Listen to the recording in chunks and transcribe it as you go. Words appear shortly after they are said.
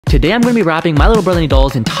Today I'm going to be wrapping my little brother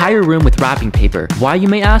Nidal's entire room with wrapping paper. Why, you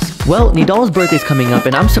may ask? Well, Nidal's birthday is coming up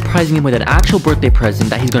and I'm surprising him with an actual birthday present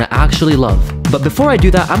that he's going to actually love. But before I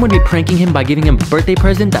do that, I'm going to be pranking him by giving him a birthday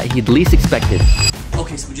present that he'd least expected.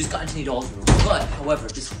 Okay, so we just got into Nidal's room, but however,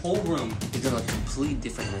 this whole room is gonna look completely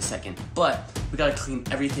different in a second. But we gotta clean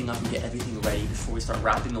everything up and get everything ready before we start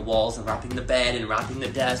wrapping the walls and wrapping the bed and wrapping the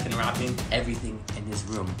desk and wrapping everything in his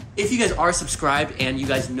room. If you guys are subscribed and you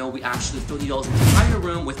guys know we actually filled Nidal's entire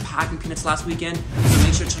room with packing peanuts last weekend, so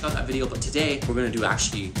make sure to check out that video. But today we're gonna do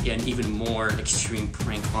actually an even more extreme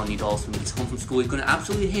prank on Nidal's when he gets home from school. He's gonna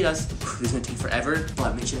absolutely hate us. This is gonna take forever,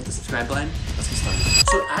 but make sure to hit the subscribe button. Let's get started.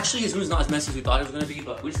 So actually his room is not as messy as we thought it was gonna be,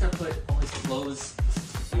 but we're just gonna put all his clothes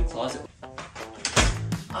in the closet.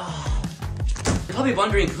 You're probably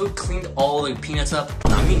wondering who cleaned all the peanuts up.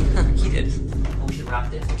 I mean, he did. Oh, we should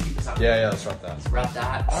wrap this. Let's keep this out. Yeah, let's wrap that. Let's wrap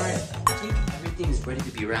that. Alright, I think everything is ready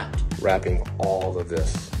to be wrapped. Wrapping all of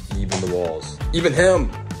this, even the walls. Even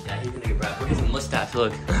him! Yeah, he's gonna get wrapped. Look at his mustache,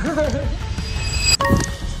 look.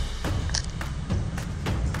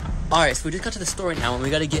 Alright, so we just got to the store right now and we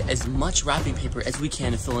gotta get as much wrapping paper as we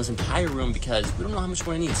can to fill this entire room because we don't know how much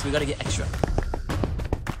we're gonna need, so we gotta get extra.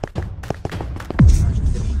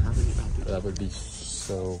 That would be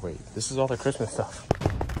so... Wait, this is all the Christmas stuff.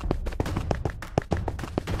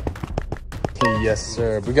 Yes,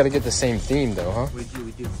 sir. We gotta get the same theme though, huh? We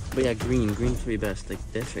do. But yeah, green's pretty best. Like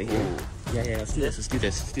this right here. Ooh. Yeah, let's do this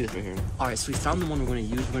right here. Alright, so we found the one we're gonna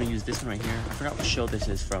use. We're gonna use this one right here. I forgot what show this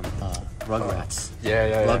is from. Rugrats.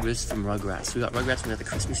 Yeah. Rugrats from Rugrats. So we got Rugrats, we got the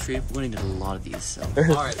Christmas tree. We're gonna need a lot of these, so.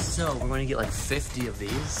 Alright, so we're gonna get like 50 of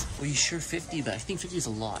these. Well, you sure 50? But I think 50 is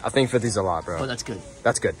a lot. I think 50 is a lot, bro. But that's good.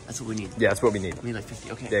 That's good. That's what we need. Yeah, that's what we need. We need like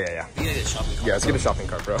 50, okay. Yeah. We gotta get a shopping cart. Yeah, let's get a shopping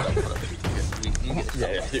cart, bro.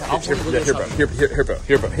 Yeah.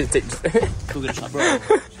 Here, bro. Take Go get a shopping cart.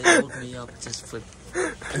 They woke me up, just flip.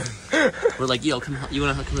 We're like, yo, come, you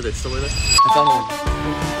wanna come to the store with us? I found one.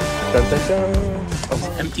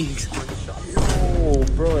 Oh, empty. Oh,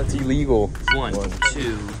 bro, that's illegal. 1,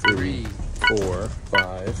 2, 3, 4,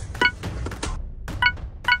 5.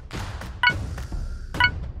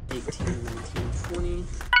 18, 19, 20.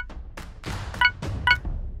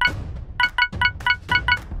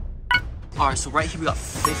 Alright, so right here we got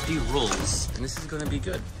 50 rolls, and this is gonna be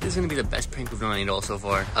good. This is gonna be the best prank we've done on Nidal so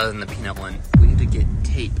far, other than the peanut one. We need to get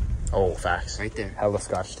tape. Oh, facts. Right there. Hella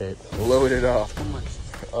scotch tape. Load it up. How much?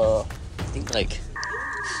 I think like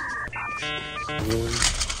 1.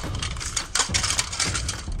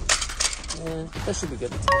 Yeah, that should be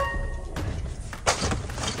good.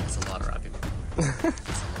 That's a lot of wrapping. That's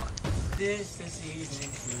a lot. This is season.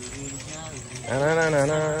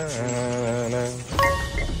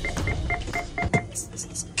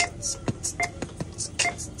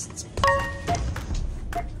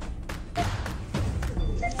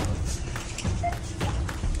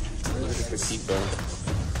 Receipt, bro.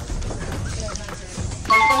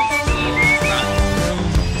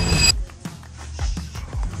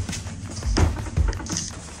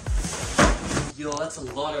 Yo, that's a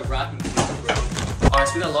lot of wrapping paper, bro. Alright,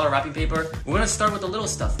 so we got a lot of wrapping paper. We're gonna start with the little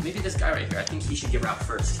stuff. Maybe this guy right here. I think he should get wrapped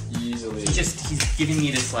first. Easily. He's giving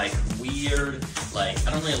me this like weird, like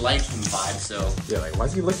I don't really like him vibe, so. Yeah, like why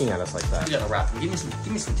is he looking at us like that? We gotta wrap him. Give me some tape.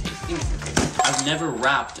 Give me some tape. I've never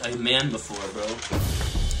wrapped a man before, bro.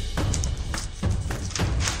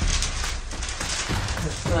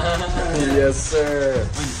 Yes, sir.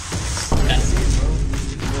 That's it, bro.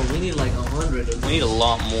 Bro, we need like 100 of them. We need a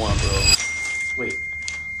lot more, bro. Wait.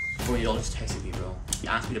 Before you all just texted me, bro. He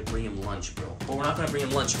asked me to bring him lunch, bro. But we're not gonna bring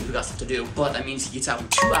him lunch because we got stuff to do. But that means he gets out in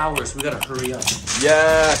 2 hours, so we gotta hurry up.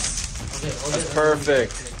 Yes! Okay, that's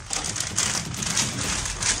perfect.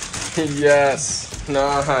 Yes!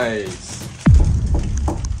 Nice!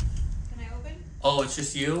 Can I open? Oh, it's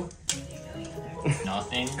just you?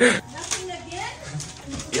 Nothing. Nothing again?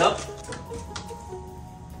 Yep.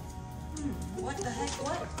 What the heck?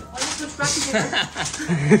 What? Why you put wrapping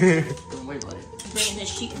paper? Don't worry about it. Bringing this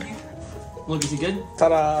sheet in here. Look, is he good?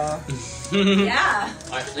 Ta-da! Yeah.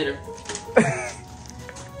 Alright, later. Okay.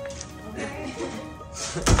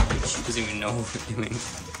 She doesn't even know what we're doing.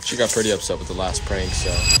 She got pretty upset with the last prank,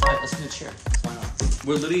 so. Alright, let's do the chair. Why not?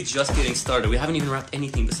 We're literally just getting started. We haven't even wrapped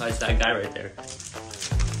anything besides that guy right there.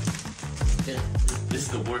 This is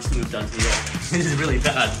the worst thing we've done today. This is really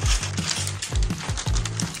bad.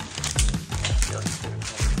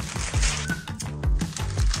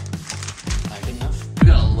 Alright, good enough? We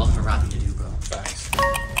got a lot of wrapping to do, bro. Facts.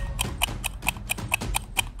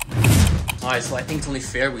 Alright, so I think it's only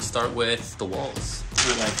fair we start with the walls.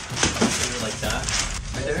 We're like that.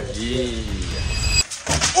 Right there? Yeah.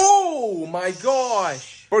 Oh my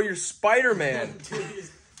gosh! Bro, you're Spider-Man.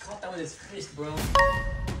 with his fist, bro.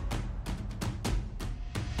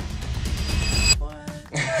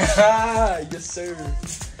 Yes, sir.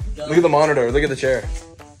 Look at the monitor. Look at the chair.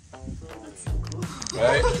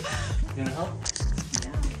 Right? You wanna help?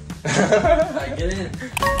 Yeah. Alright, get in.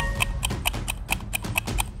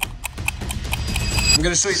 I'm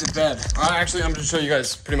gonna show you the bed. Actually, I'm gonna show you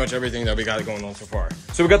guys pretty much everything that we got going on so far.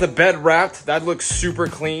 So we got the bed wrapped. That looks super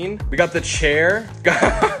clean. We got the chair.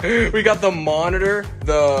 We got the monitor,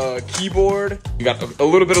 the keyboard. We got a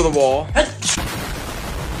little bit of the wall.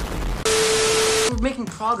 We're making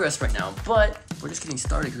progress right now, but we're just getting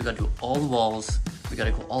started because we gotta do all the walls. We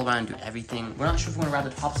gotta go all around and do everything. We're not sure if we're gonna wrap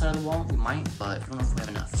the top side of the wall. We might, but we don't know if we have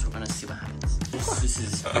enough, so we're gonna see what happens. This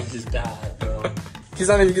is bad, bro. He's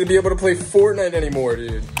not even gonna be able to play Fortnite anymore,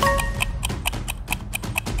 dude.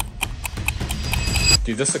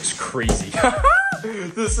 Dude, this looks crazy.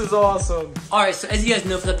 This is awesome. Alright, so as you guys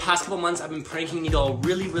know, for the past couple months, I've been pranking Nidal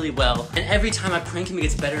really, really well. And every time I prank him, it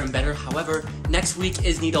gets better and better. However, next week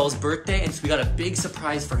is Nidal's birthday, and so we got a big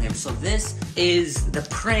surprise for him. So this is the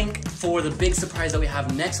prank for the big surprise that we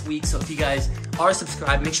have next week. So if you guys are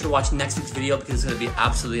subscribed, make sure to watch next week's video because it's gonna be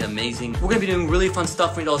absolutely amazing. We're gonna be doing really fun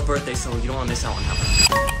stuff for Nidal's birthday, so you don't wanna miss out on that one.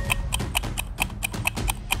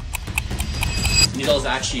 Nidal's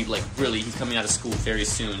actually, like, he's coming out of school very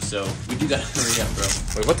soon, so we do gotta hurry up, bro.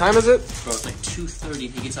 Wait, what time is it? Bro, it's like 2:30,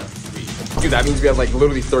 he gets up at 3. Dude, that means we have like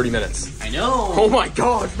literally 30 minutes. I know! Oh my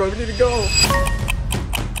gosh, bro, we need to go.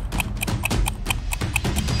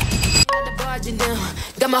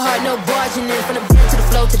 Got my heart no barging in, from the bed to the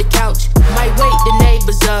floor to the couch. Might wake the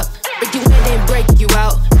neighbors up, break you in then break you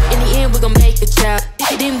out. In the end we gon' make the child,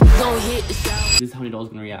 then we gon' hit the shout. This is how Nidal's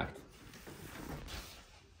gonna react.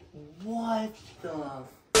 What the?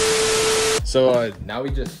 So now we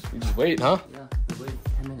just wait, huh? Yeah, we wait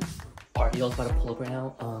 10 minutes. Alright, Nidal's about to pull up right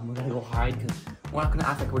now. We're gonna go hide because we're not gonna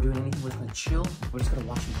act like we're doing anything. We're just gonna chill. We're just gonna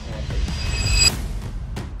watch him pull up.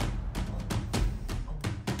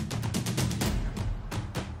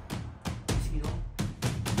 See Nidal?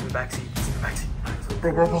 In the backseat. He's in the backseat.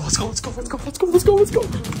 Bro, let's go.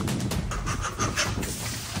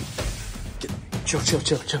 Chill.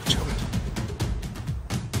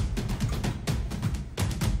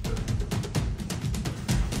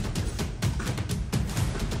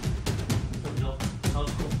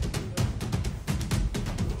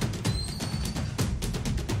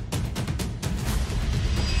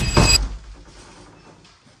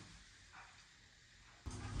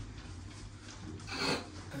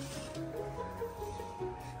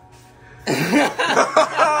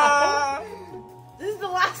 This is the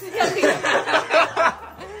last thing I'm gonna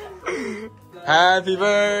Happy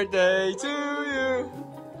birthday to you.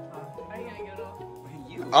 Are you gonna get it off?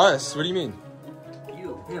 You. Us? What do you mean?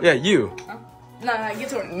 You. Him. Yeah, you. No, get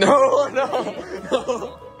to it.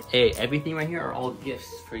 No. Hey, everything right here are all gifts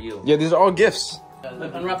for you. Yeah, these are all gifts.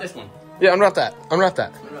 Look, unwrap this one. Yeah, unwrap that. Unwrap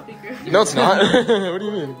No, it's not. What do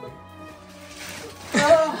you mean?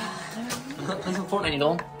 Play some Fortnite,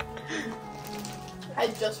 Nidal. I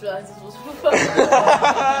just realized this was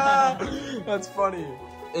That's funny.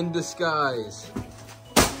 In disguise.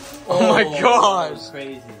 Oh my gosh.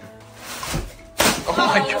 Crazy. Oh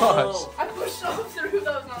my gosh. I pushed off the roof,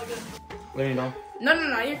 that was not good. Where are you going? No,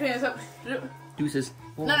 you're cleaning this up. Deuces.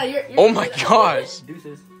 No, you're Oh my gosh.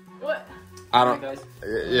 Deuces. What? I don't. Guys.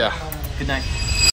 Yeah. Good night.